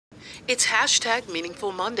It's hashtag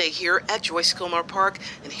Meaningful Monday here at Joyce Kilmer Park,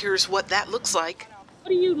 and here's what that looks like.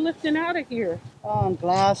 What are you lifting out of here?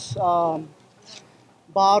 Glass,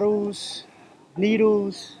 bottles,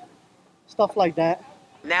 needles, stuff like that.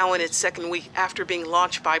 Now in its second week after being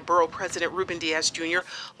launched by Borough President Ruben Diaz Jr.,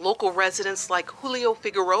 local residents like Julio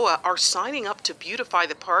Figueroa are signing up to beautify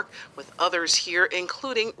the park, with others here,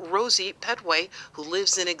 including Rosie, Pettway, who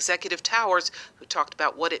lives in Executive Towers, who talked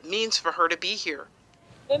about what it means for her to be here.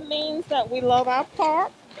 It means that we love our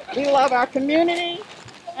park, we love our community,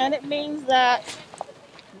 and it means that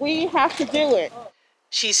we have to do it.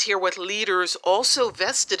 She's here with leaders also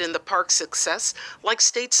vested in the park's success, like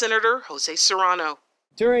State Senator Jose Serrano.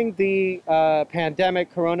 During the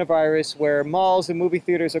pandemic coronavirus, where malls and movie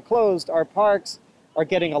theaters are closed, our parks are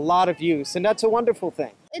getting a lot of use, and that's a wonderful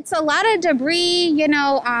thing. It's a lot of debris,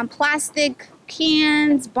 plastic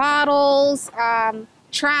cans, bottles,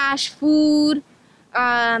 trash, food,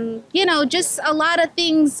 just a lot of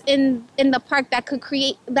things in the park that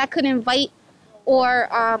could invite or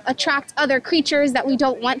attract other creatures that we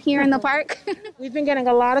don't want here in the park. We've been getting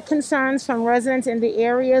a lot of concerns from residents in the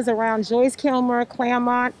areas around Joyce Kilmer,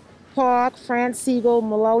 Claremont Park, France Siegel,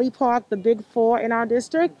 Mullally Park, the big four in our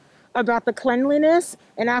district, about the cleanliness.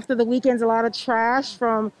 And after the weekends, a lot of trash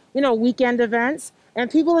from, weekend events. And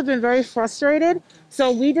people have been very frustrated.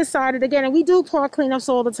 So we decided, again, and we do park cleanups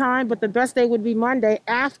all the time, but the best day would be Monday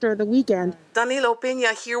after the weekend. Danilo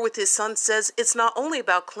Peña, here with his son, says it's not only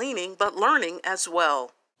about cleaning, but learning as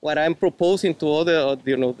well. What I'm proposing to all the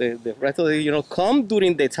rest of the, come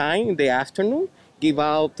during the time, in the afternoon, give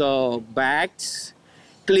out bags,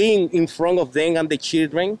 clean in front of them and the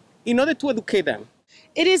children, in order to educate them.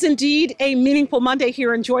 It is indeed a meaningful Monday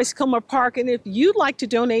here in Joyce Kilmer Park, and if you'd like to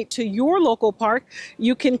donate to your local park,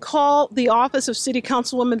 you can call the office of City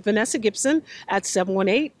Councilwoman Vanessa Gibson at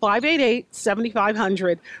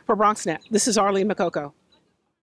 718-588-7500. For BronxNet, this is Arlene Mukoko.